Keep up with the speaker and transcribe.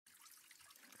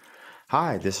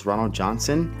Hi, this is Ronald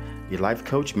Johnson, your life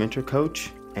coach, mentor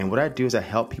coach, and what I do is I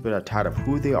help people that are tired of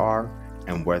who they are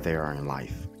and where they are in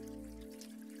life.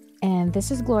 And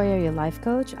this is Gloria, your life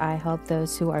coach. I help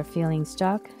those who are feeling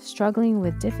stuck, struggling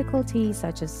with difficulties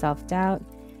such as self-doubt,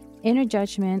 inner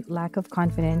judgment, lack of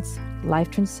confidence, life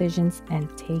transitions, and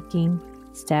taking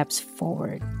steps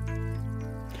forward.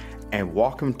 And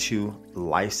welcome to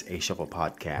Life's a Shuffle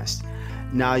podcast.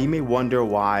 Now, you may wonder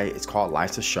why it's called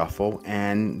Life's a Shuffle,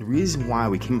 and the reason why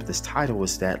we came up with this title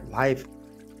is that life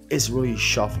is really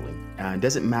shuffling. It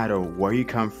doesn't matter where you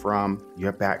come from,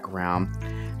 your background,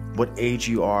 what age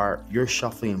you are, you're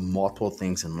shuffling multiple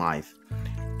things in life.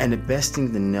 And the best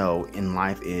thing to know in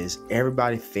life is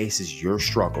everybody faces your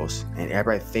struggles and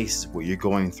everybody faces what you're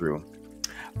going through.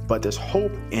 But there's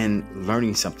hope in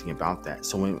learning something about that.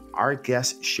 So when our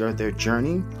guests share their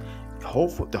journey,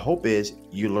 the hope is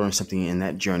you learn something in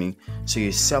that journey so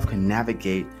yourself can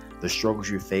navigate the struggles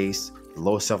you face, the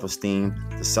low self-esteem,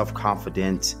 the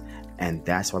self-confidence, and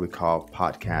that's why we call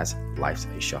podcast Life's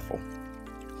a Shuffle.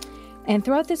 And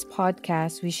throughout this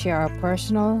podcast, we share our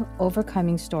personal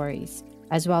overcoming stories,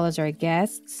 as well as our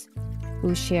guests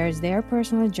who shares their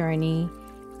personal journey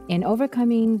in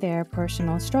overcoming their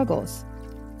personal struggles.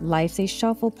 Life's a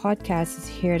Shuffle podcast is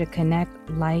here to connect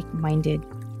like-minded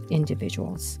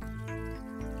individuals.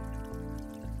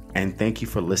 And thank you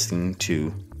for listening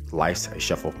to Life's a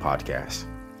Shuffle podcast.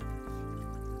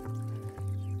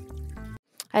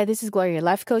 Hi, this is Gloria, your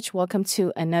life coach. Welcome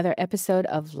to another episode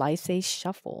of Life's a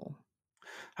Shuffle.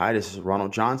 Hi, this is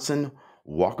Ronald Johnson.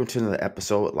 Welcome to another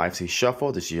episode of Life's a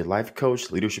Shuffle. This is your life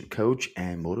coach, leadership coach,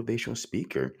 and motivational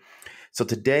speaker. So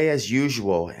today, as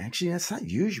usual, actually, that's not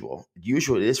usual.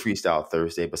 Usually it is FreeStyle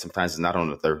Thursday, but sometimes it's not on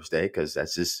a Thursday because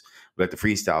that's just we like to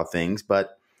freestyle things.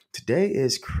 But today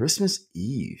is Christmas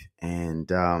Eve, and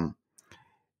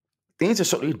things are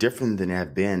certainly different than they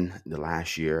have been the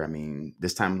last year. I mean,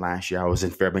 this time last year, I was in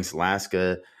Fairbanks,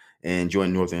 Alaska,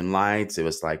 enjoying Northern Lights. It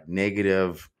was like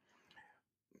negative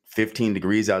 15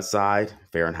 degrees outside,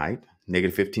 Fahrenheit,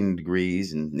 negative 15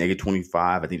 degrees and negative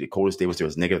 25. I think the coldest day was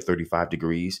negative 35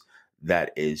 degrees.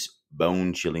 That is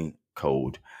bone-chilling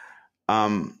cold.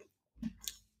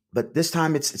 But this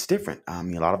time it's different. I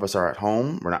mean, a lot of us are at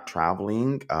home. We're not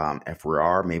traveling. If we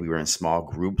are, maybe we're in small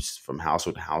groups from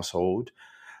household to household.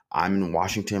 I'm in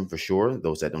Washington for sure,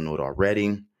 those that don't know it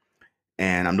already.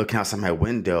 And I'm looking outside my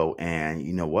window and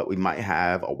you know what? We might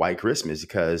have a white Christmas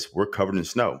because we're covered in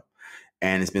snow.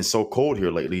 And it's been so cold here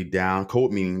lately,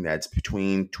 cold meaning that's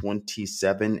between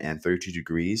 27 and 32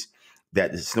 degrees,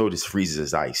 that the snow just freezes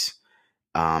as ice.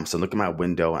 So look at my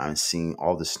window and I'm seeing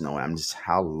all the snow. And I'm just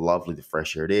how lovely the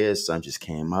fresh air it is. Sun just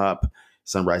came up.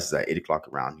 Sun rises at 8 o'clock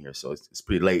around here. So it's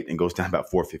pretty late and goes down about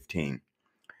 4:15.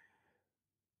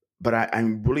 But I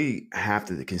really have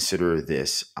to consider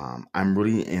this. I'm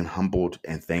really humbled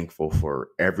and thankful for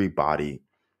everybody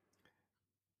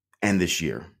and this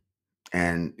year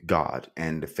and God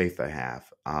and the faith I have.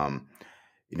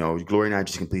 Gloria and I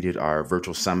just completed our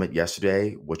virtual summit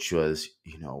yesterday, which was,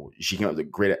 she came up with a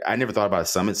great, I never thought about a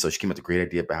summit. So she came up with a great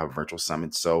idea about having a virtual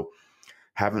summit. So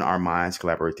having our minds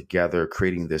collaborate together,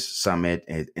 creating this summit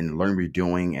and learn what we're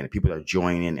doing and the people that are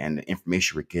joining and the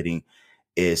information we're getting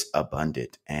is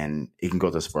abundant and it can go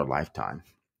with us for a lifetime.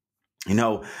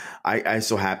 I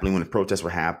so happily when the protests were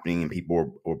happening and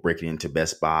people were breaking into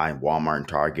Best Buy, Walmart, and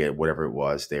Target, whatever it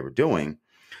was they were doing,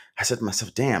 I said to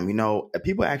myself, damn, if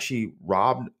people actually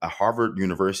robbed a Harvard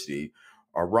University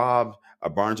or robbed a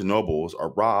Barnes and Nobles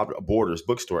or robbed a Borders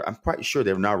bookstore, I'm quite sure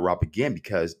they will not rob again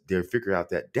because they'll figure out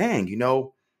that, dang,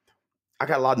 I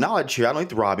got a lot of knowledge here. I don't need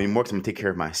to rob anymore because I'm going to take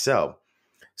care of myself.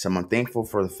 So I'm thankful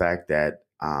for the fact that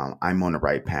I'm on the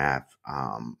right path.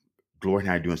 Gloria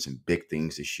and I are doing some big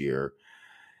things this year.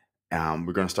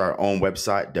 We're going to start our own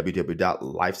website,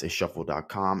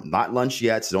 www.lifesashuffle.com. Not lunch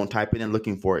yet, so don't type it in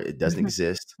looking for it. It doesn't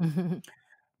exist.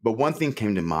 But one thing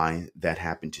came to mind that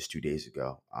happened just 2 days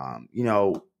ago.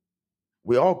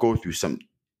 We all go through some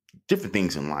different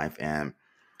things in life, and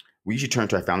we usually turn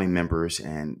to our family members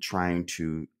and trying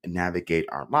to navigate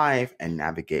our life and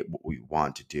navigate what we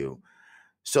want to do.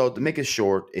 So to make it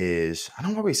short is, I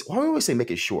don't always, why do we always say make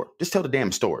it short? Just tell the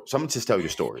damn story. So I'm going to just tell your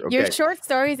story. Okay? Your short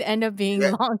stories end up being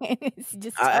long. It's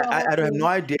just I have no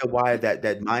idea why that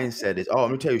mindset is, I'm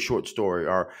going to tell you a short story.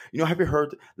 Or, have you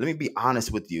heard, let me be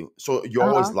honest with you. So you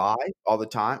always lie all the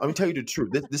time. Let me tell you the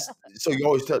truth. So you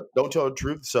always don't tell the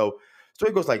truth. So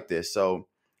story goes like this. So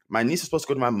my niece was supposed to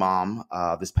go to my mom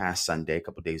this past Sunday, a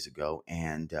couple of days ago.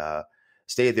 And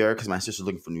stay there because my sister's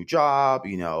looking for a new job,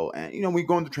 and we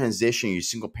go into transition, you're a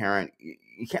single parent,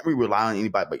 you can't really rely on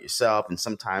anybody but yourself. And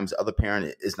sometimes the other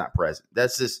parent is not present.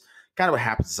 That's just kind of what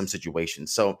happens in some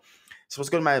situations. So So let's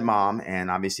go to my mom,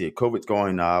 and obviously COVID's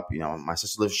going up. My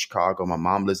sister lives in Chicago. My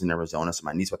mom lives in Arizona, so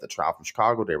my niece about to travel from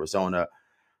Chicago to Arizona.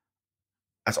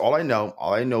 That's all I know.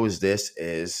 All I know is this: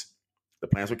 is the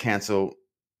plans were canceled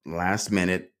last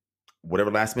minute.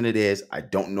 Whatever last minute is, I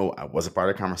don't know. I wasn't part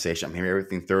of the conversation. I'm hearing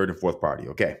everything third and fourth party.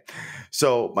 Okay,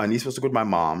 so my niece was to go with my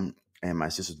mom, and my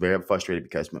sister was very frustrated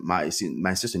because my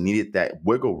sister needed that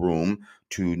wiggle room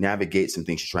to navigate some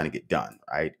things she's trying to get done.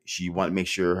 Right? She wanted to make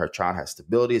sure her child has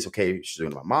stability. It's okay. She's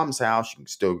going to my mom's house. She can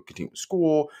still continue with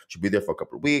school. She'll be there for a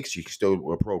couple of weeks. She can still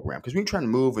do a program because we're trying to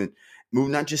move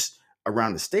not just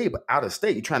around the state, but out of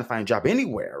state. You're trying to find a job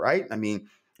anywhere, right? I mean,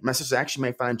 my sister actually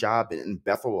may find a job in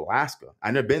Bethel, Alaska.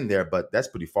 I've never been there, but that's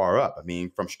pretty far up. I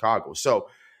mean, from Chicago. So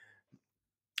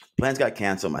plans got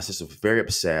canceled. My sister was very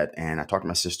upset. And I talked to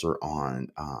my sister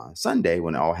on Sunday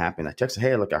when it all happened. I texted,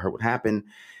 hey, look, I heard what happened.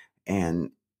 And,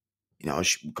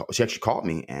 she actually called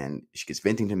me and she gets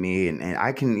venting to me. And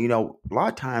I can, a lot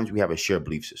of times we have a shared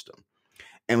belief system.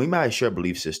 And we might have a shared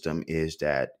belief system is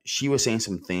that she was saying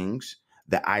some things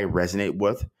that I resonate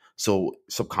with. So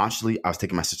subconsciously, I was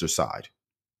taking my sister's side.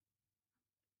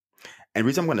 And the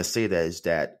reason I'm going to say that is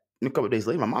that a couple of days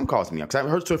later, my mom calls me because I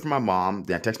haven't heard the story from my mom.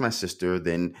 Then I text my sister.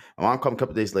 Then my mom called me a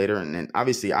couple of days later. And then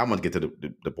obviously, I want to get to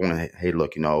the point. Hey,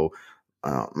 look,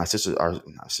 my sister,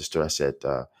 I said,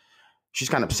 she's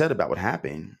kind of upset about what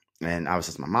happened. And I was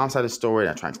just my mom's side of the story.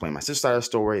 And I try to explain my sister's side of the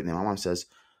story. And then my mom says,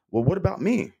 well, what about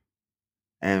me?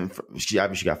 And she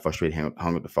obviously got frustrated,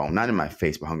 hung up the phone, not in my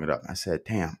face, but hung it up. I said,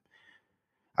 damn,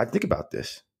 I think about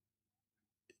this.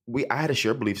 I had a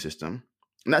shared belief system.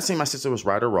 I'm not saying my sister was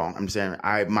right or wrong. I'm saying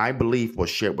my belief was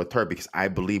shared with her because I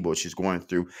believe what she's going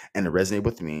through and it resonated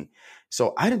with me.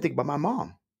 So I didn't think about my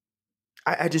mom.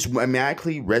 I just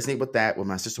automatically resonate with that, what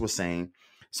my sister was saying.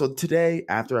 So today,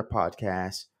 after our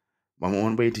podcast, I'm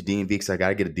on my way to DMV because I got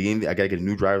to get a DMV. I got to get a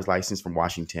new driver's license from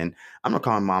Washington. I'm going to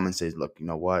call my mom and say, look, you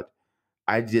know what?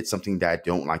 I did something that I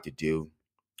don't like to do.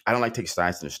 I don't like to take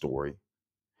sides in the story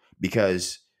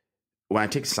because when I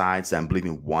take sides, I'm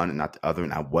believing one and not the other,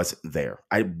 and I wasn't there.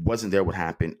 I wasn't there what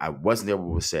happened. I wasn't there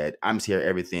what was said. I'm just here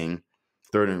everything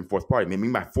third and fourth party. I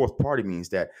mean, by fourth party means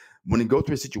that when you go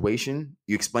through a situation,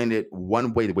 you explain it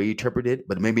one way, the way you interpret it,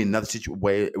 but maybe another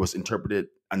way it was interpreted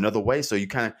another way. So you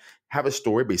kind of have a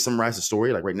story, but you summarize the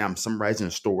story. Like right now, I'm summarizing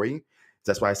a story.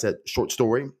 That's why I said short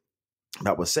story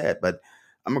about what's said. But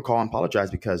I'm gonna call and apologize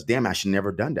because damn, I should never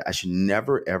have done that. I should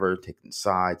never ever taken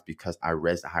sides because I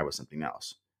raised the high with something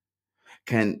else.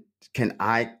 Can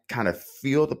I kind of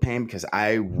feel the pain because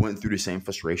I went through the same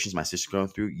frustrations my sister's going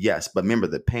through? Yes, but remember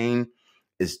the pain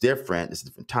is different. It's a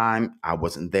different time. I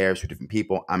wasn't there. It's two different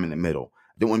people. I'm in the middle.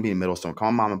 I don't want to be in the middle. So I'm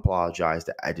calling mom and apologize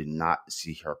that I did not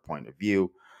see her point of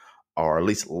view or at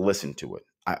least listen to it.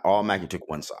 I automatically took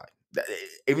one side.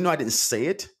 Even though I didn't say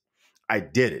it, I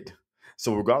did it.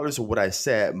 So regardless of what I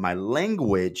said, my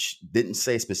language didn't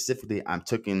say specifically I'm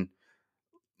taking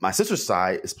my sister's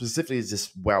side. Specifically, is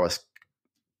just where I was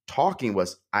talking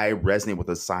was I resonate with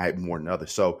a side more than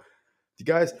others. So if you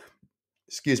guys,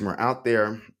 excuse me, are out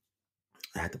there,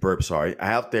 I had to burp, sorry,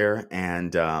 out there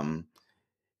and,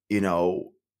 you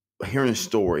know, hearing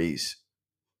stories,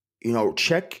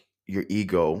 check your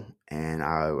ego. And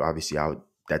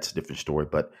that's a different story,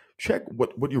 but check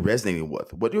what you're resonating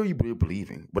with. What are you really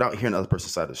believing without hearing the other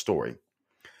person's side of the story?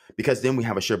 Because then we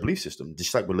have a shared belief system,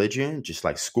 just like religion, just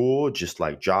like school, just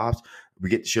like jobs. We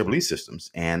get shared belief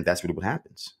systems, and that's really what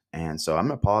happens. And so I'm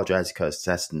gonna apologize because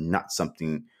that's not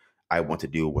something I want to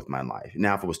do with my life.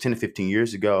 Now, if it was 10 to 15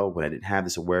 years ago when I didn't have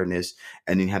this awareness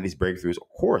and didn't have these breakthroughs, of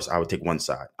course I would take one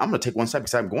side. I'm gonna take one side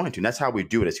because I'm going to. And that's how we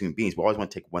do it as human beings. We always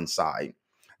want to take one side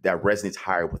that resonates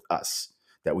higher with us,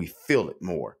 that we feel it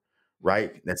more,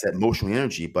 right? That's that emotional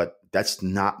energy, but that's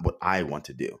not what I want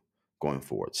to do going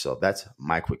forward. So that's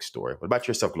my quick story. What about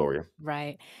yourself, Gloria?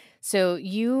 Right. So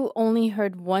you only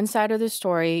heard one side of the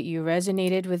story. You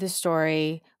resonated with the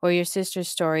story or your sister's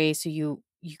story. So you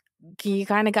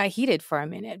kind of got heated for a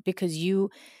minute because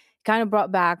you kind of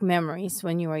brought back memories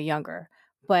when you were younger,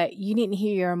 but you didn't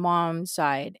hear your mom's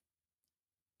side.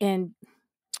 And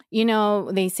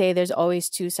they say there's always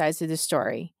two sides to the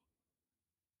story,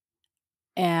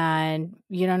 and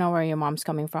you don't know where your mom's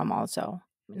coming from also.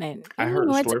 I And you heard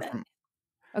the know it's story from,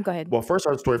 oh, go ahead. well, first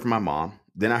I heard the story from my mom,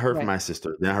 then I heard from Right. my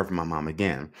sister, then I heard from my mom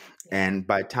again. Yeah. And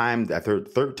by the time that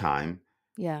third time,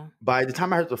 Yeah. by the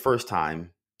time I heard the first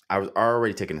time, I was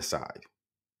already taking a side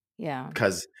Yeah.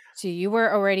 because So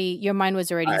your mind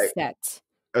was already I, set.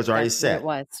 I was already That's what it set.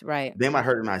 was, right? Then when I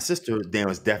heard from my sister, then it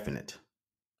was definite.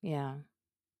 Yeah.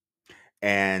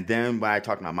 And then when I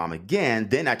talked to my mom again,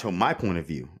 then I told my point of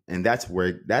view. And that's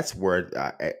where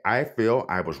I feel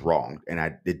I was wrong, and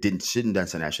I it didn't shouldn't done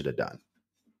something I should have done.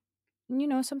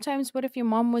 Sometimes what if your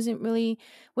mom wasn't really,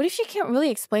 what if she can't really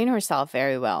explain herself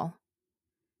very well?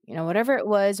 Whatever it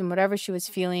was and whatever she was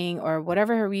feeling or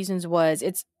whatever her reasons was,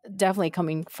 it's definitely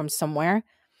coming from somewhere.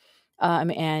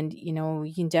 And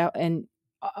you can doubt, and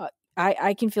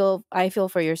I feel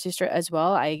for your sister as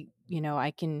well. I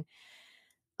can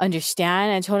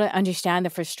understand and totally understand the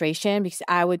frustration because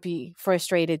I would be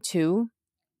frustrated too.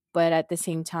 But at the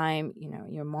same time,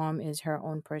 your mom is her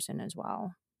own person as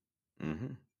well. Hmm.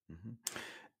 Hmm.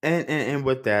 And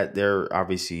with that, there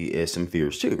obviously is some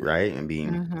fears too, right? I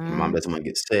mean, my mom Mm-hmm. doesn't want to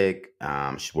get sick.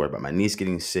 She's worried about my niece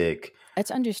getting sick. It's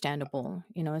understandable,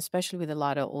 especially with a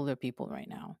lot of older people right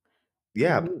now.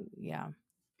 Yeah, Yeah.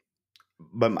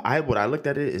 but what I looked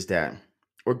at it is that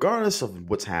regardless of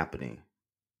what's happening,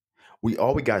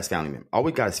 all we got is family. All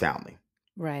we got is family,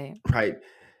 Right. right?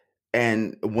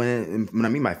 And when I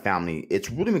mean my family,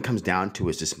 it's really when it comes down to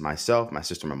is just myself, my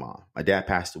sister, my mom. My dad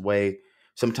passed away.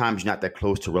 Sometimes you're not that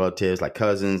close to relatives like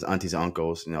cousins, aunties,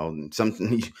 uncles. Some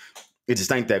it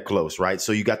just ain't that close, right?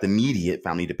 So you got the immediate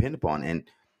family to depend upon, and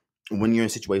when you're in a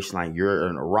situation like you're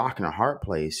in a rock and a hard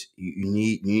place, you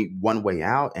need one way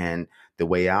out, and the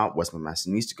way out was my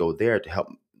sister needs to go there to help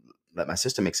let my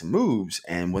sister make some moves,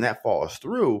 and when that falls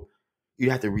through, you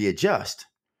have to readjust,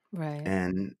 Right.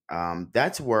 and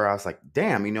that's where I was like,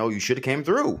 damn, you should have came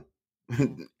through.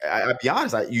 I'll be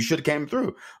honest, you should have came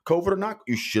through, COVID or not,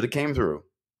 you should have came through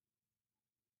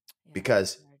Yeah, that's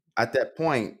because hard. at that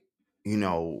point,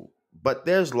 but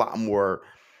there's a lot more.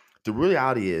 The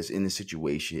reality is in this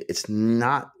situation, it's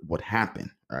not what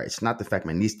happened. All right. It's not the fact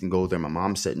my niece didn't go there. My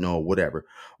mom said no, whatever.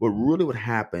 What really would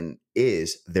happen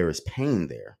is there is pain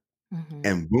there Mm-hmm.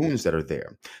 and wounds that are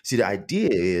there. See, the idea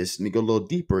is, let me go a little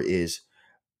deeper, is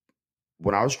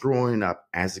when I was growing up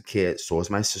as a kid, so was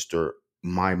my sister,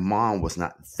 my mom was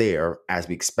not there as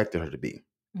we expected her to be.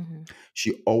 Mm-hmm.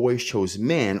 She always chose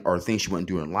men or things she wouldn't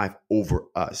do in life over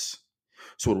us.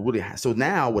 So it really so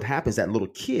now what happens, that little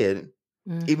kid,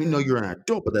 even though Mm-hmm. you're an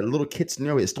adult, but that little kid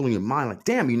scenario is still in your mind, like,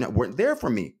 damn, weren't there for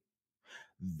me.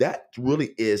 That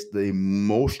really is the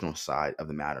emotional side of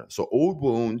the matter. So old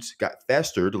wounds got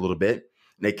festered a little bit,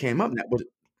 and they came up. And that was,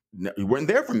 no, you weren't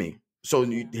there for me. So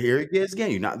Yeah. here it is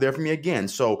again. You're not there for me again.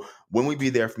 So when we be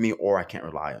there for me, or I can't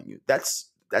rely on you.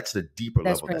 That's the deeper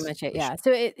That's level of pretty that much it.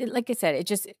 situation. Yeah. So like I said, it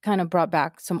just kind of brought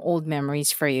back some old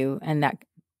memories for you, and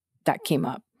that came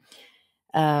up.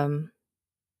 Um,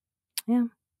 yeah,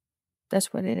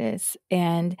 that's what it is.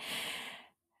 And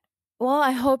well,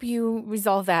 I hope you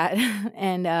resolve that,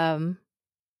 and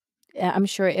I'm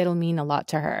sure it'll mean a lot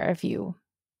to her if you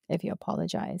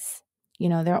apologize.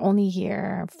 They're only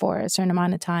here for a certain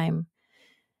amount of time,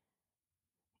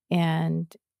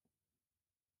 and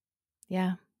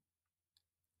yeah,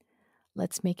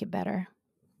 let's make it better.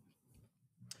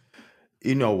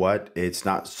 You know what? It's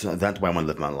not. So that's why I want to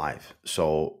live my life.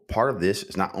 So part of this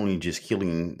is not only just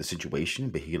healing the situation,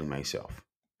 but healing myself.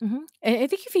 I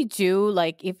think if you do,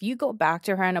 like, if you go back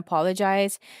to her and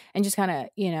apologize and just kind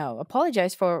of,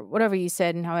 apologize for whatever you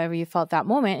said and however you felt that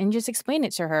moment and just explain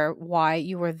it to her why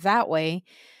you were that way,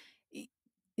 y-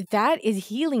 that is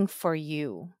healing for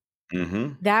you. Hmm.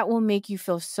 That will make you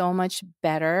feel so much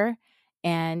better.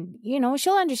 And,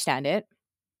 she'll understand it.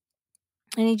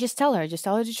 And you just tell her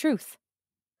the truth.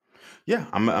 Yeah,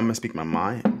 I'm gonna speak my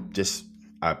mind. Just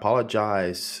I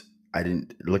apologize. I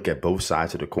didn't look at both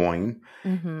sides of the coin,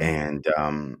 Mm-hmm. and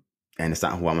it's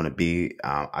not who I'm gonna be.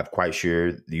 I'm quite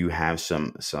sure you have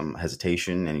some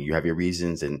hesitation, and you have your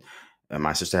reasons, and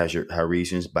my sister has her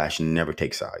reasons, but I should never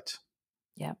take sides.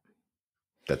 Yeah.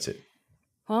 That's it.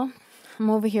 Well, I'm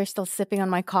over here still sipping on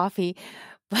my coffee,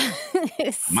 but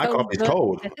it's My so coffee's good.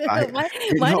 cold. mine,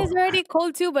 You mine know, is already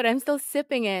cold too, but I'm still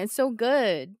sipping it. It's so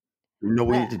good. what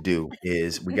we Uh, need to do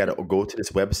is we got to go to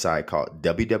this website called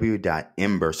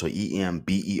www.ember, so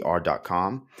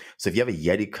ember.com. So if you have a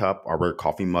Yeti cup or a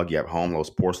coffee mug you have home, those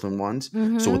porcelain ones. So what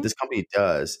mm-hmm. this company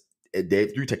does, they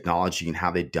through technology and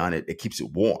how they've done it, it keeps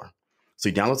it warm. So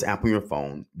you download this app on your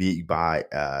phone, be it you buy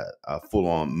a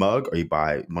full-on mug or you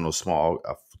buy one of those small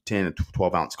 10 to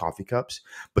 12 ounce coffee cups,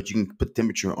 but you can put the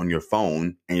temperature on your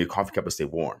phone and your coffee cup will stay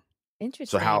warm.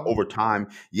 So how Interesting. over time,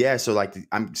 yeah. So like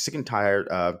I'm sick and tired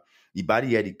of you buy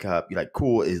the Yeti cup, you're like,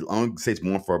 cool, it only stays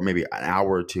warm for maybe an hour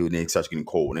or two, and then it starts getting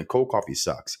cold. And cold coffee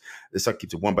sucks. This stuff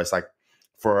keeps it warm, but it's like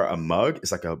for a mug,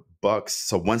 it's like a buck,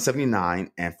 so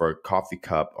 179, and for a coffee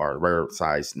cup or a rare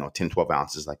size, 10, 12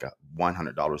 ounces, like a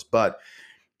 $100. But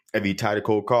if you're tired of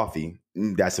cold coffee,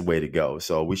 that's the way to go.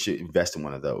 So we should invest in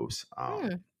one of those.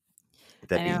 Hmm.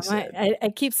 With I that know. being said. I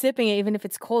keep sipping it even if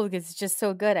it's cold because it's just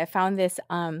so good. I found this,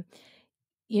 I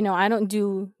don't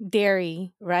do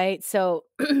dairy, right? So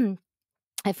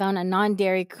I found a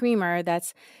non-dairy creamer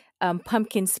that's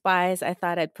pumpkin spice. I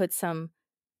thought I'd put some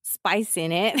spice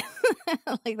in it,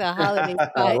 like the holiday I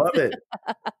spice. love it.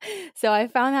 So I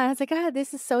found that I was like, ah,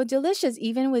 this is so delicious,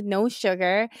 even with no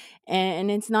sugar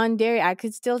and it's non-dairy. I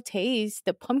could still taste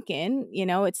the pumpkin.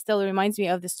 It still reminds me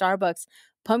of the Starbucks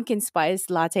pumpkin spice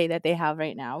latte that they have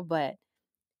right now, but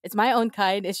it's my own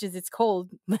kind. It's just it's cold.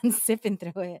 I'm sipping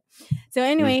through it. So,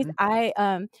 anyways, Hmm.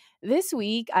 I this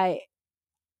week I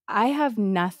have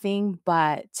nothing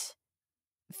but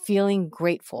feeling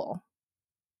grateful,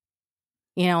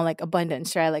 like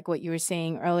abundance, right? Like what you were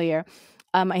saying earlier.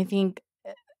 I think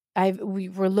we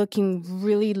were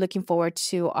really looking forward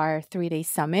to our 3-day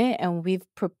summit and we've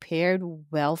prepared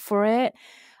well for it.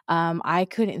 I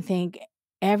couldn't thank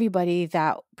everybody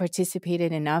that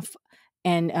participated enough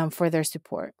and for their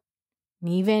support.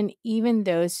 And even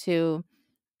those who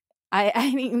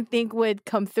I didn't think would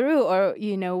come through or,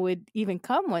 would even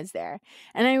come was there.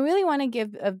 And I really want to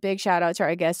give a big shout out to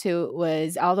our guest who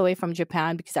was all the way from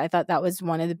Japan because I thought that was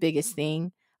one of the biggest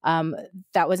thing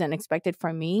that was unexpected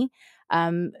for me.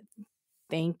 Um,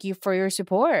 Thank you for your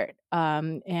support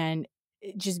and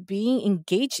just being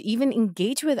engaged, even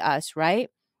engage with us, right?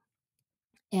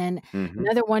 And Hmm.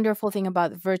 another wonderful thing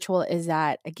about virtual is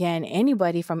that, again,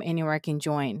 anybody from anywhere can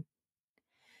join.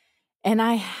 And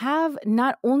I have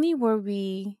not only were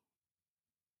we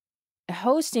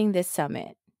hosting this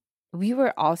summit, we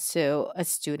were also a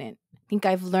student. I think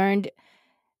I've learned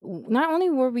not only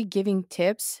were we giving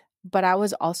tips, but I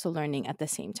was also learning at the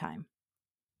same time.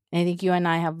 And I think you and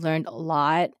I have learned a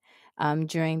lot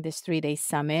during this 3-day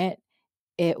summit.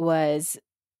 It was,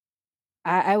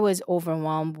 I was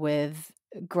overwhelmed with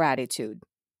gratitude.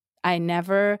 I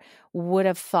never would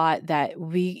have thought that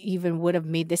we even would have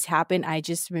made this happen. I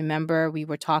just remember we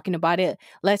were talking about it.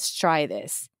 Let's try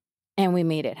this. And we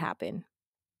made it happen.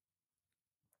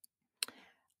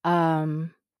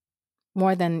 Um,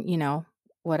 More than,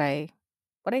 what I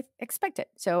expected.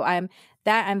 So I'm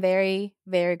very,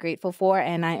 very grateful for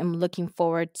and I am looking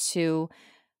forward to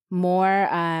more.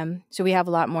 So we have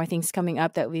a lot more things coming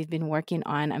up that we've been working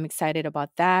on. I'm excited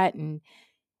about that. And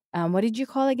what did you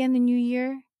call again the new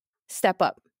year? Step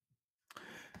up.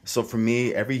 So for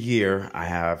me, every year I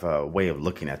have a way of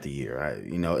looking at the year.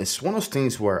 It's one of those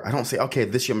things where I don't say, okay,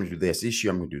 this year I'm going to do this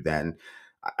year I'm going to do that.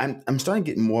 And I'm starting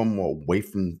to get more and more away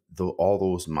from all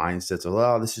those mindsets of,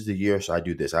 oh, this is the year, so I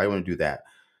do this, I want to do that.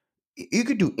 You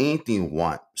could do anything you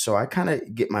want. So I kind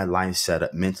of get my life set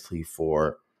up mentally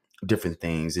for different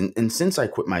things. And since I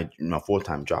quit my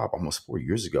full-time job almost 4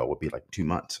 years ago, would be like 2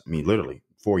 months. I mean, literally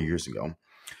 4 years ago.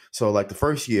 So like the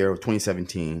first year of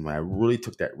 2017, when I really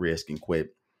took that risk and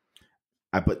quit,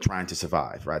 I put trying to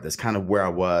survive, right? That's kind of where I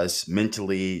was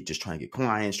mentally, just trying to get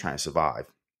clients, trying to survive.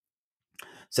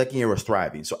 Second year was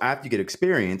thriving. So after you get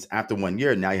experience, after 1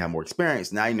 year, now you have more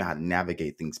experience. Now you know how to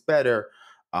navigate things better,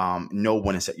 know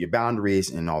when to set your boundaries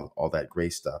and all that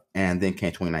great stuff. And then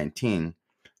came 2019,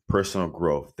 personal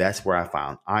growth. That's where I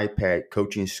found iPad,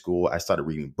 coaching school. I started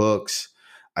reading books.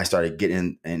 I started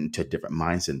getting into different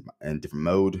mindset and different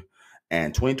mode.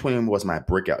 And 2020 was my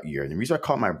breakout year. And the reason I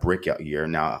call it my breakout year,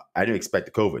 now I didn't expect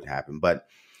the COVID to happen, but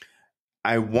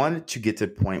I wanted to get to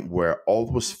the point where all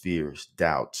those fears,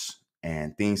 doubts,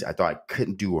 and things I thought I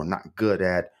couldn't do or not good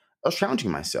at, I was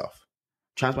challenging myself.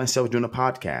 Challenge myself doing a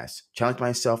podcast. Challenge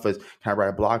myself as can I write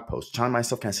a blog post? Challenge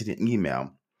myself, can I send an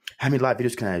email? How many live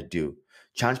videos can I do?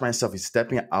 Challenge myself is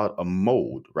stepping out of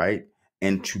mode, right?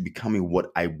 Into becoming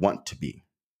what I want to be.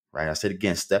 Right. I said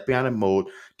again, stepping out of mode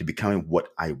to becoming what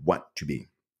I want to be.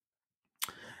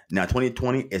 Now,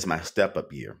 2020 is my step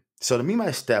up year. So to me,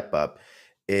 my step up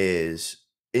is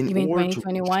in You mean order to reach,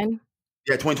 2021?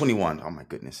 yeah, 2021. Oh my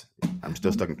goodness. I'm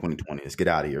still stuck in 2020. Let's get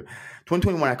out of here.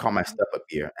 2021, I call my step up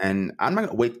year. And I'm not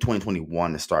going to wait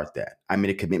 2021 to start that. I made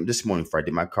a commitment this morning before I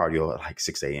did my cardio at like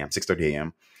 6 a.m., 6:30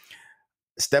 a.m.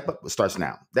 Step up starts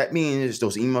now. That means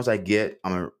those emails I get,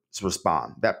 I'm going to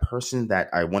respond. That person that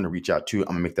I want to reach out to, I'm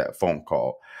going to make that phone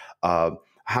call.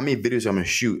 How many videos I'm going to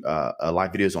shoot,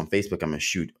 live videos on Facebook I'm going to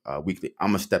shoot weekly. I'm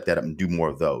going to step that up and do more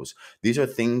of those. These are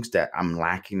things that I'm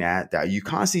lacking at that you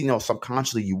constantly know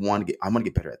subconsciously you want to get. I want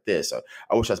to get better at this.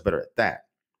 I wish I was better at that.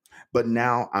 But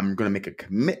now I'm going to make a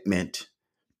commitment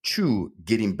to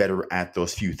getting better at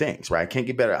those few things, right? I can't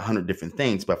get better at 100 different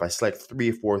things, but if I select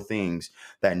 3 or 4 things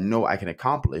that I know I can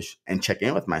accomplish and check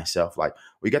in with myself, like,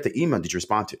 well, you got the email, did you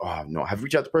respond to? Oh, no. Have you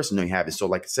reached out to the person? No, you haven't. So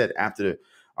like I said, after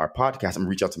our podcast, I'm going to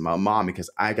reach out to my mom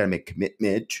because I got to make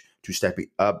commitment to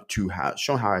stepping up to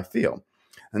showing how I feel.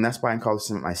 And that's why I call this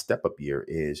my step up year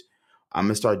is I'm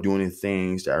gonna start doing the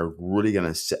things that are really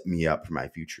gonna set me up for my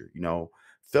future.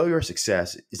 Failure or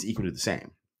success is equal to the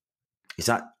same. It's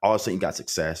not all of a sudden you got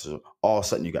success or all of a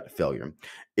sudden you got failure.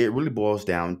 It really boils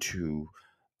down to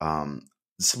um,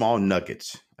 small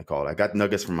nuggets. I call it. I got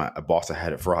nuggets from a boss I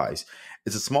had at Fry's.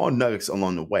 It's a small nuggets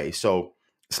along the way. So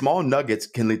small nuggets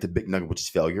can lead to big nugget, which is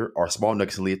failure, or small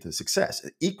nuggets can lead to success.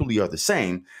 Equally are the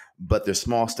same, but there's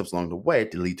small steps along the way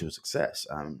to lead to a success.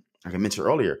 Like I mentioned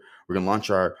earlier, we're gonna launch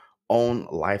our own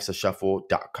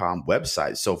lifesashuffle.com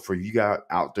website. So for you guys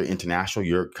out there international,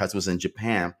 your customers in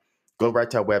Japan, go right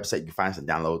to our website. You can find some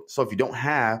download. So if you don't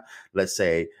have, let's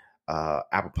say,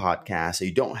 Apple Podcasts, or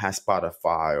you don't have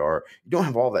Spotify, or you don't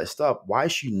have all that stuff, why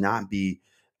should you not be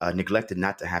neglected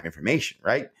not to have information,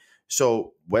 right?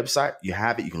 So website, you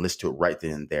have it. You can listen to it right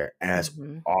then and there, and it's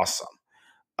Hmm.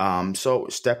 awesome. So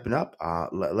stepping up,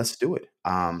 let's do it.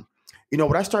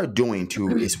 What I started doing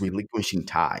too is relinquishing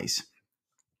ties,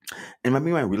 and what I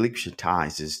mean by relinquishing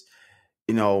ties is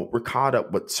we're caught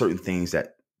up with certain things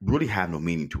that really have no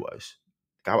meaning to us.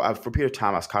 For a period of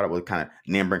time, I was caught up with kind of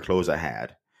name brand clothes I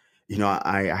had.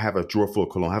 I have a drawer full of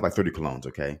cologne. I have like 30 colognes,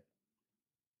 okay?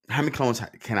 How many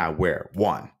colognes can I wear?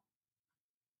 One.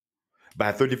 But I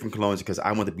have 30 different colognes because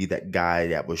I want to be that guy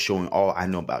that was showing all I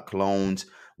know about colognes,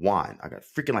 wine. I got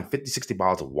freaking like 50, 60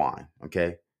 bottles of wine,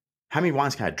 okay? How many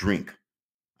wines can I drink?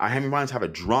 How many wines have I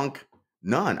drunk?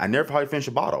 None. I never probably finished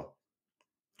a bottle.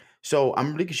 So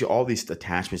I'm really you all these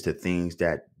attachments to things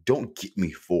that don't get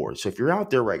me forward. So if you're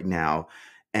out there right now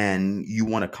and you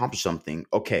want to accomplish something,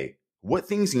 okay, what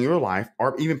things in your life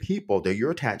or even people that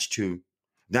you're attached to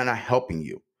that are not helping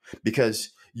you?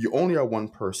 Because you only are one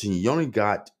person, you only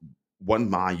got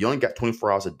one mind, you only got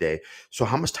 24 hours a day. So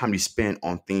how much time do you spend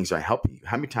on things that are helping you?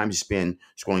 How many times you spend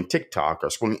scrolling TikTok or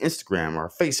scrolling Instagram or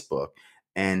Facebook?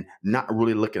 And not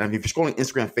really looking. I mean, if you're scrolling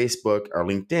Instagram, Facebook, or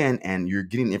LinkedIn and you're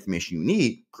getting the information you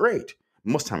need, great.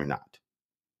 Most of the time, you're not.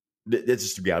 That's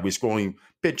just the reality. We're scrolling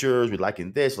pictures, we're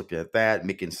liking this, looking at that,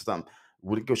 making some,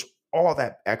 really goes all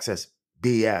that excess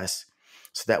BS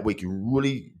so that way you can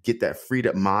really get that freed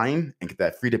up mind and get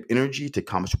that freed up energy to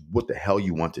accomplish what the hell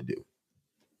you want to do.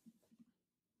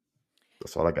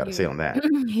 That's all I got to say You, on that.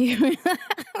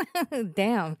 you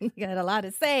damn, you got a lot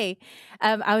to say.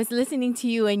 I was listening to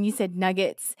you and you said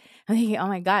nuggets. I'm thinking, oh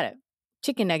my God,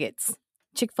 chicken nuggets,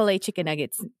 Chick-fil-A chicken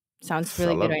nuggets. Sounds I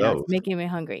really good love right now. It's those. making me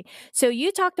hungry. So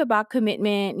you talked about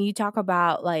commitment. You talk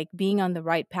about like being on the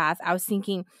right path. I was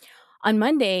thinking on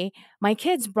Monday, my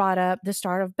kids brought up the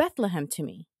Star of Bethlehem to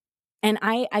me. And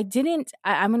I didn't,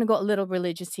 I'm going to go a little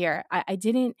religious here. I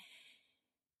didn't,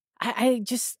 I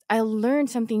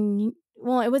learned something.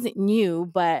 Well, it wasn't new,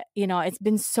 but it's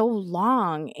been so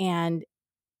long, and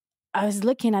I was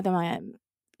looking at them.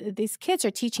 These kids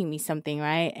are teaching me something,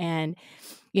 right? And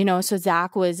so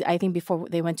Zach was, I think, before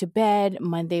they went to bed.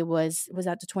 Monday was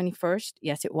that the 21st?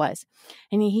 Yes, it was.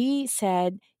 And he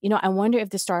said, I wonder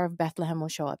if the Star of Bethlehem will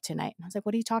show up tonight. And I was like,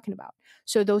 what are you talking about?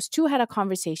 So those two had a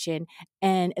conversation,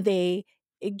 and it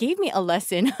gave me a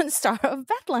lesson on Star of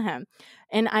Bethlehem.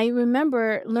 And I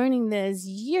remember learning this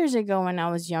years ago when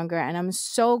I was younger, and I'm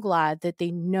so glad that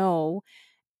they know.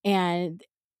 And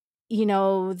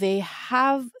they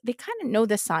kind of know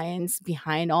the science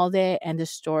behind all that and the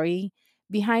story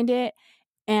behind it.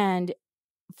 And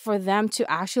for them to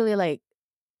actually like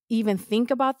even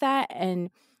think about that and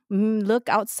look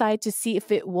outside to see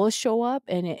if it will show up.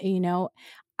 And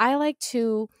I like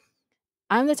to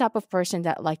I'm the type of person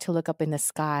that like to look up in the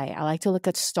sky. I like to look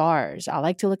at stars. I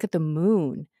like to look at the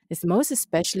moon. It's most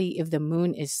especially if the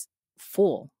moon is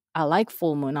full. I like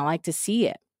full moon. I like to see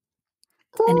it.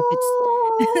 And if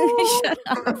it's shut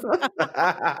up.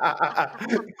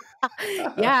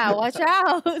 Yeah, watch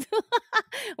out.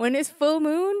 When it's full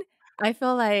moon, I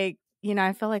feel like,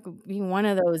 I feel like being one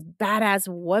of those badass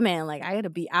women. Like I got to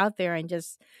be out there and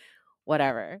just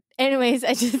whatever. Anyways,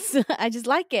 I just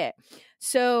like it.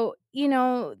 So,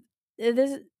 the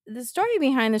story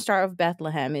behind the Star of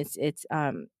Bethlehem is in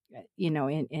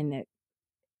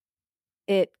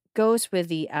it goes with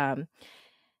the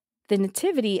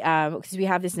nativity, because we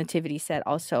have this nativity set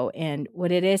also, and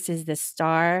what it is the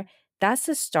star. That's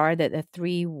the star that the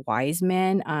three wise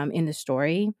men in the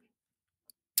story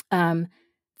um,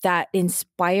 that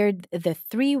inspired the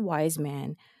three wise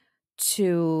men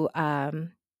to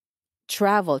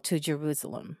travel to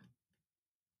Jerusalem.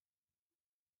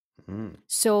 Mm.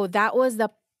 So that was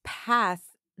the path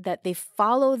that they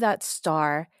follow that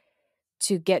star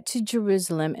to get to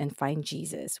Jerusalem and find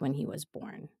Jesus when he was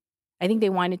born. I think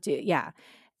they wanted to, yeah.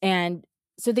 And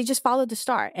so they just followed the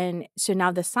star. And so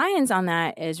now the science on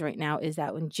that is right now is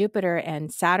that when Jupiter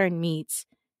and Saturn meets,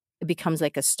 it becomes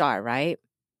like a star, right?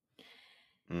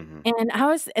 Hmm.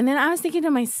 And then I was thinking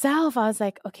to myself, I was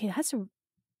like, okay, that's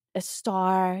a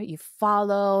star. You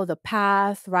follow the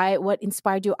path, right? What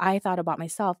inspired you? I thought about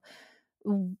myself.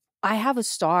 I have a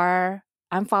star.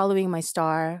 I'm following my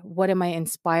star. What am I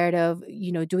inspired of?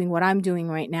 Doing what I'm doing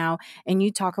right now. And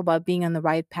you talk about being on the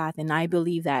right path. And I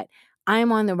believe that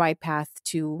I'm on the right path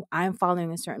too. I'm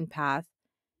following a certain path.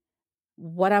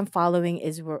 What I'm following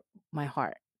is my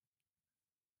heart.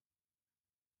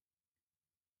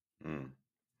 Mm.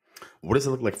 What does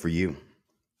it look like for you?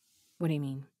 What do you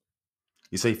mean?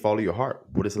 You say follow your heart.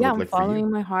 What does it Yeah, look I'm like for you?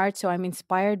 following my heart. So I'm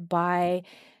inspired by.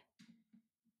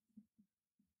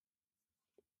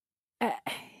 Uh,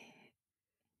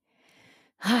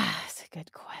 That's a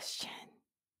good question.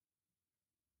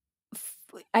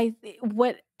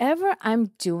 Whatever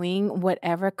I'm doing,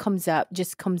 whatever comes up,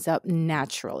 just comes up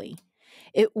naturally.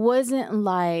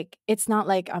 It's not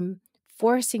like I'm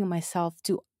forcing myself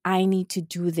to, I need to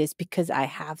do this because I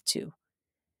have to.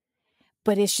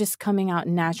 But it's just coming out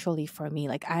naturally for me.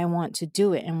 Like I want to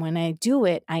do it. And when I do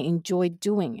it, I enjoy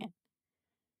doing it.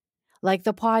 Like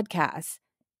the podcast.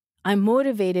 I'm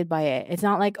motivated by it. It's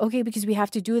not like, okay, because we have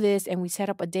to do this and we set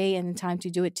up a day and time to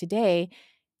do it today,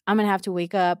 I'm going to have to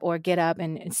wake up or get up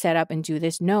and set up and do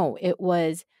this. No,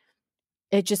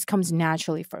 it just comes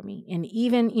naturally for me. And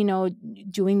even,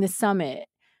 doing the summit,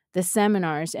 the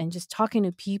seminars, and just talking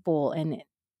to people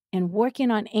and working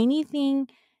on anything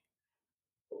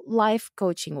life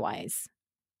coaching wise.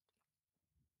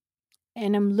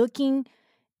 And I'm looking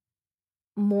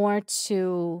more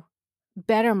to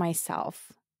better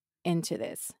myself into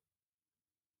this.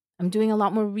 I'm doing a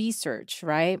lot more research,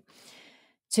 right?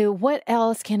 To what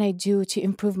else can I do to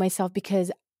improve myself,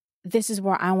 because this is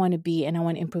where I want to be and I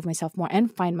want to improve myself more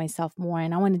and find myself more,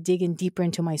 and I want to dig in deeper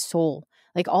into my soul.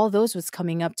 Like all those was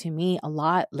coming up to me a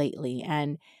lot lately,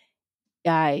 and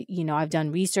I've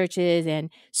done researches,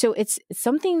 and so it's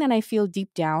something that I feel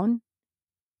deep down,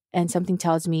 and something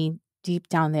tells me deep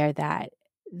down there that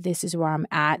this is where I'm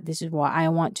at, this is what I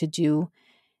want to do,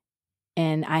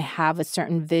 and I have a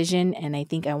certain vision, and I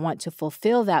think I want to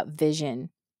fulfill that vision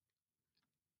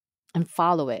and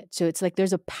follow it. So it's like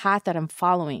there's a path that I'm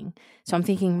following. So I'm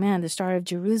thinking, man, the Star of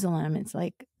Jerusalem, it's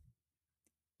like,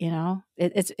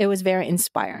 it was very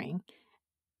inspiring.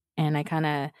 And I kind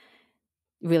of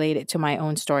relate it to my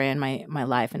own story and my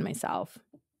life and myself.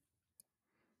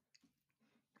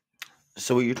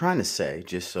 So what you're trying to say,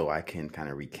 just so I can kind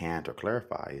of recant or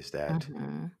clarify, is that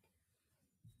Mhm.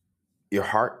 your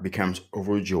heart becomes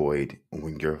overjoyed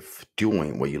when you're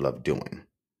doing what you love doing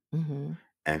Mhm.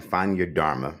 and find your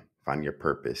dharma, find your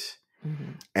purpose,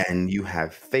 Mhm. and you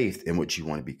have faith in what you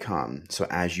want to become. So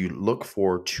as you look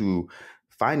forward to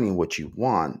finding what you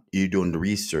want, you're doing the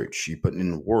research, you're putting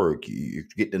in the work, you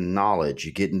get the knowledge,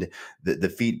 you're getting the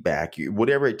feedback,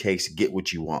 whatever it takes to get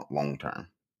what you want long term.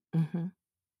 Mhm.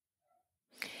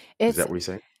 Is It's that what you're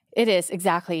saying? it is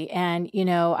exactly. And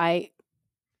I,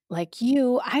 like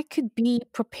you, I could be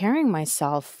preparing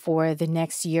myself for the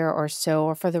next year or so,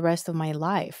 or for the rest of my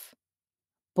life.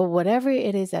 But whatever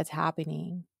it is that's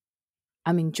happening,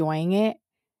 I'm enjoying it.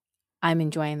 I'm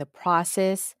enjoying the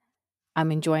process.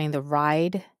 I'm enjoying the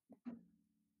ride.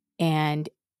 And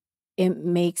it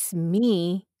makes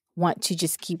me want to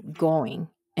just keep going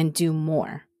and do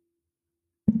more.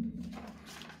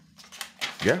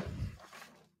 Yeah.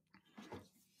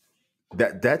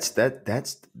 That's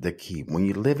the key. When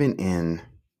you're living in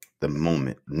the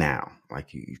moment now,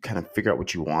 like you kind of figure out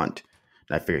what you want.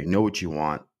 And I figure you know what you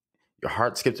want. Your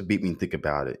heart skips a beat when you think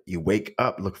about it. You wake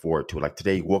up, look forward to it. Like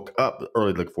today, you woke up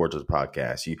early, look forward to the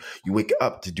podcast. You wake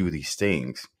up to do these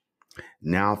things.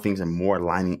 Now things are more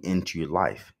aligning into your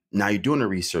life. Now you're doing the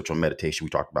research on meditation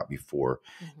we talked about before.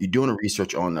 Mhm. You're doing the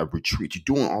research on a retreat. You're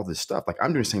doing all this stuff. Like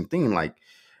I'm doing the same thing. Like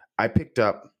I picked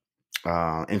up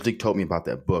and Fleek told me about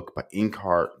that book by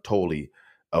Inkhart Tolle,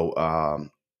 oh,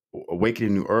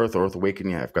 Awakening New Earth or Earth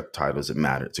Awakening. I've got the title, doesn't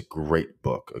matter. It's a great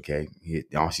book. Okay. He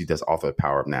also does author of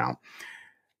Power of Now.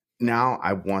 Now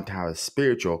I want to have a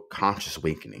spiritual conscious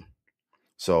awakening.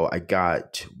 So I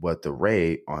got what the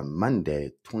Ray on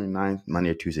Monday, 29th,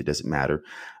 Monday or Tuesday, doesn't matter.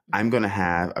 I'm going to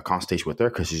have a consultation with her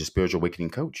because she's a spiritual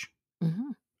awakening coach.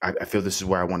 Mhm. I feel this is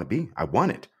where I want to be. I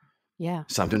want it. Yeah.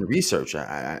 So I'm doing the research.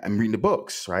 I'm reading the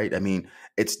books, right? I mean,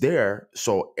 it's there.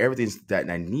 So everything's that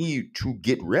I need to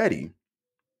get ready,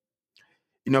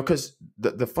 because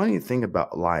the funny thing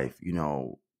about life,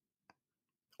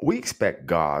 we expect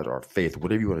God or faith,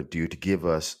 whatever you want to do, to give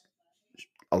us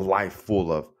a life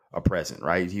full of a present,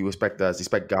 right? You expect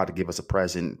God to give us a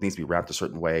present, things to be wrapped a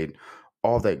certain way,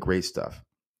 all that great stuff.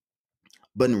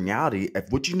 But in reality, if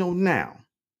what you know now,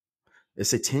 let's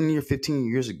say 10 years, 15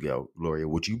 years ago, Gloria,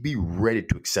 would you be ready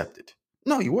to accept it?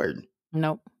 No, you weren't.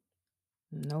 Nope.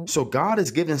 Nope. So God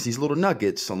has given us these little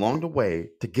nuggets along the way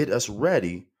to get us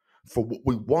ready for what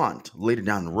we want later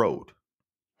down the road.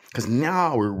 Because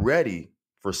now we're ready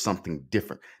for something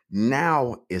different.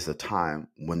 Now is a time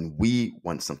when we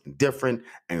want something different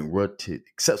and we're to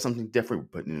accept something different,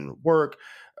 we're putting in the work.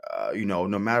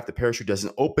 No matter if the parachute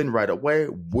doesn't open right away,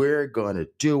 we're going to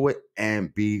do it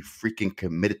and be freaking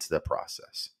committed to the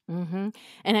process. Mm-hmm.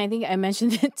 And I think I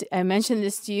mentioned it. I mentioned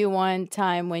this to you one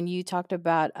time when you talked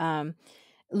about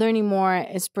learning more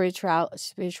in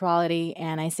spirituality,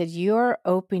 and I said you're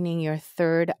opening your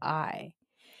third eye.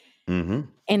 Mm-hmm.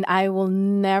 And I will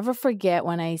never forget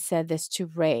when I said this to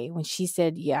Ray, when she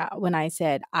said, yeah, when I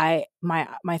said my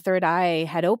third eye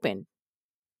had opened.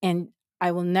 And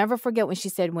I will never forget when she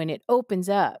said when it opens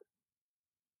up,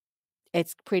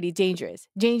 it's pretty dangerous.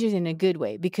 Dangerous in a good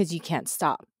way because you can't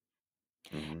stop.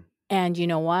 Mm-hmm. And you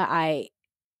know what?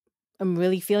 I'm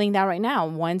really feeling that right now.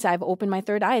 Once I've opened my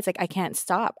third eye, it's like I can't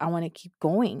stop. I want to keep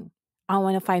going. I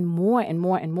want to find more and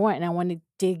more and more. And I want to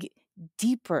dig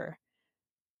deeper.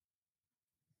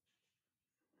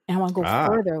 And I want to go Ah,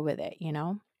 further with it, you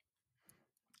know?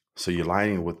 so you're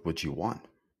aligning with what you want.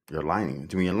 You're aligning.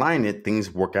 When you align it,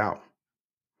 things work out.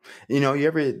 You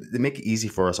ever they make it easy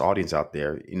for us audience out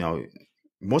there.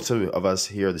 Most of us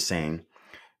here are the same.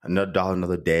 Another dollar,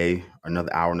 another day,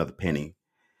 another hour, another penny.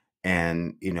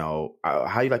 And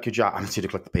how you like your job? I'm just here to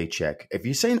collect the paycheck. If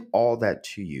you're saying all that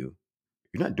to you,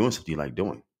 you're not doing something you like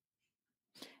doing.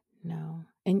 No.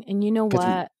 And you know Because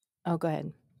what? Oh, go ahead.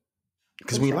 when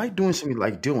Finish you that. like doing something you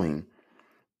like doing,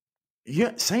 you're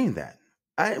not saying that.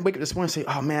 I didn't wake up this morning and say,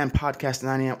 "Oh man, podcast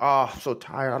at 9 a.m. Oh, I'm so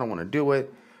tired. I don't want to do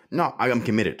it." No, I'm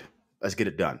committed. Let's get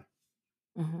it done.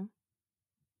 Mm-hmm.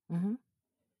 Mm-hmm.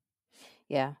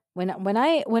 Yeah. When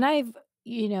I've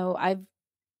I've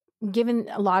given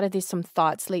a lot of this some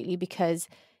thoughts lately because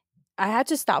I had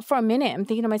to stop for a minute. I'm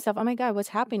thinking to myself, oh my God, what's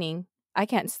happening? I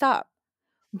can't stop.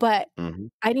 But Hmm.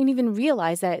 I didn't even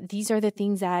realize that these are the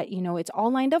things that, it's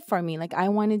all lined up for me. Like I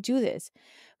want to do this.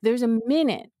 There's a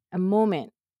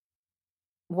moment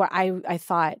where I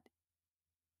thought,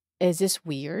 is this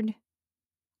weird?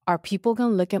 Are people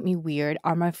going to look at me weird?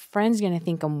 Are my friends going to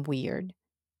think I'm weird?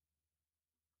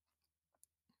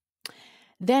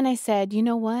 Then I said, you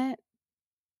know what?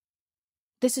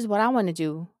 This is what I want to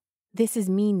do. This is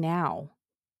me now.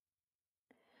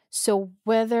 So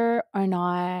whether or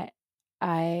not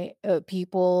I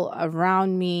people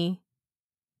around me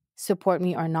support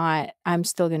me or not, I'm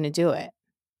still going to do it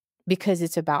because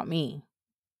it's about me.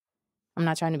 I'm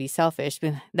not trying to be selfish,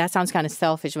 but that sounds kind of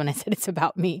selfish when I said it's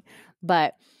about me.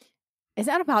 But it's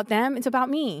not about them, it's about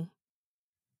me.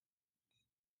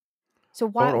 So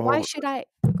Hold why on, hold why on. should I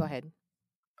go ahead?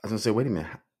 I was gonna say, wait a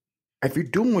minute. If you're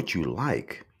doing what you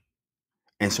like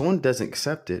and someone doesn't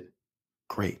accept it,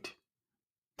 great.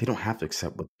 They don't have to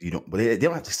accept what you don't, but they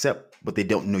don't have to accept what they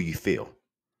don't know you feel.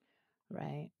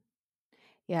 Right.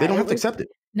 They Yeah, don't it have to was accept it.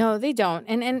 no, they don't.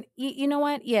 And you know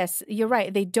what? Yes, you're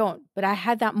right. They don't. But I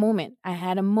had that moment. I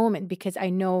had a moment because I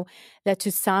know that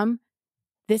to some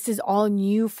this is all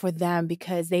new for them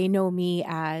because they know me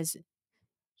as,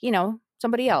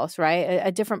 somebody else, right?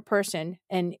 A different person.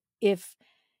 And if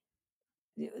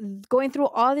going through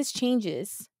all these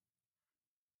changes,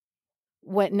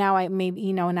 what now I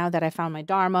maybe, now that I found my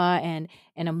dharma and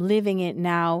I'm living it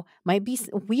now might be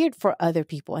weird for other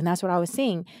people. And that's what I was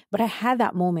saying. But I had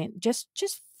that moment just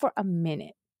for a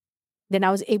minute. Then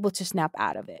I was able to snap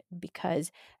out of it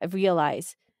because I've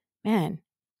realized, man,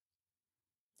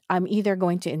 I'm either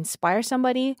going to inspire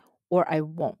somebody or I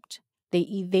won't.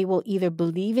 They will either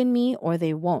believe in me or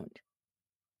they won't.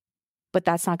 But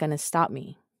that's not going to stop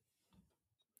me.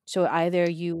 So either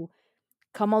you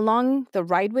come along the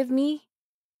ride with me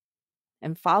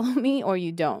and follow me or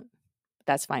you don't.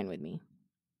 That's fine with me.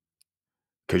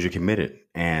 Because you're committed.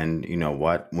 And you know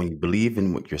what? When you believe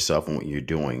in what yourself and what you're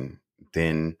doing,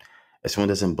 then if someone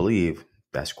doesn't believe,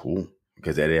 that's cool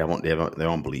because they have their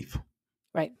own belief.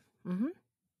 Right. Mm-hmm.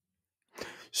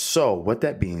 So, with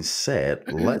that being said,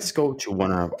 let's go to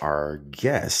one of our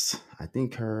guests. I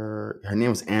think her name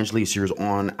was Angelique. She was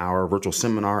on our virtual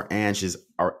seminar, and she's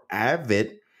our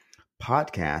avid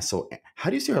podcast. So, how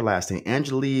do you say her last name?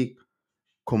 Angelique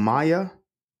Komaya,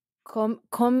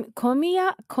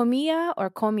 Komiya or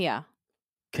Komiya?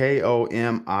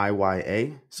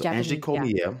 Komiya. So, Angelique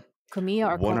Japanese, yeah. Komaya, Komiya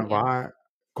or one of Komiya? our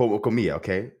Komiya.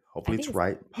 Okay, I hopefully think it's it's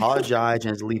right. Apologize,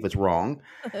 Angelique, if it's wrong.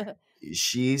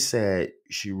 She said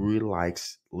she really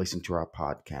likes listening to our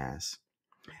podcast.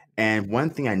 And one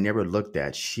thing I never looked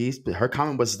at, her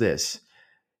comment was this: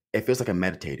 it feels like I'm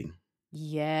meditating.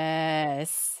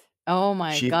 Yes. Oh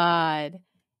my She God.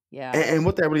 Yeah. and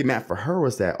what that really meant for her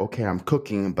was that, okay, I'm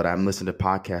cooking, but I'm listening to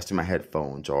podcasts in my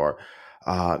headphones, or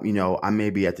I may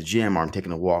be at the gym or I'm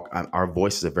taking a walk. Our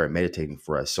voices are very meditating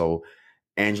for us. So,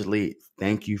 Angelique,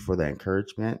 thank you for the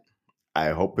encouragement. I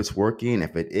hope it's working.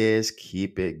 If it is,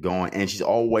 keep it going. And she's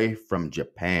all the way from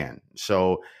Japan.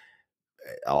 So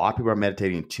a lot of people are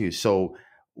meditating too. So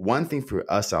one thing for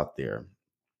us out there,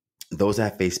 those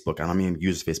that have Facebook, I don't even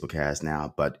use Facebook has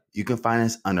now, but you can find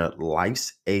us under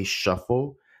Life's a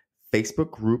Shuffle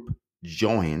Facebook group.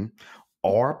 Join.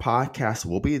 Our podcast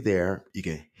will be there. You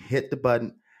can hit the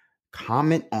button,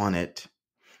 comment on it,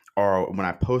 or when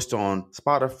I post on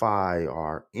Spotify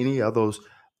or any of those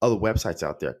other websites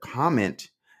out there, comment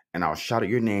and I'll shout out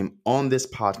your name on this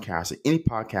podcast or any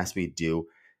podcast we do.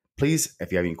 Please,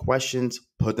 if you have any questions,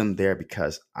 put them there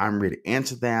because I'm ready to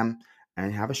answer them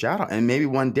and have a shout out. And maybe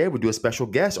one day we'll do a special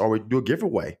guest or we'll do a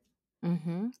giveaway.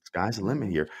 Mm-hmm. Sky's the limit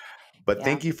Mm-hmm. here. But Yeah.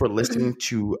 thank you for listening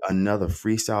to another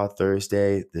Freestyle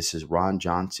Thursday. This is Ron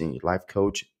Johnson, your life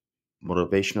coach,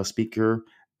 motivational speaker,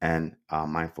 and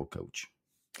mindful coach.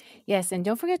 Yes, and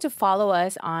don't forget to follow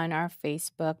us on our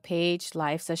Facebook page,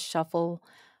 Life's a Shuffle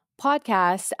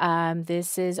podcast.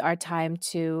 This is our time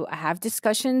to have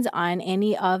discussions on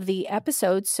any of the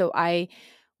episodes. So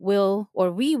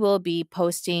we will be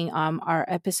posting our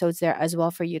episodes there as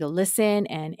well for you to listen,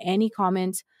 and any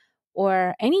comments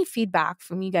or any feedback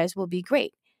from you guys will be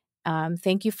great.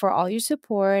 Thank you for all your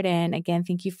support. And again,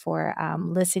 thank you for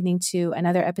listening to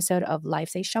another episode of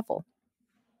Life's a Shuffle.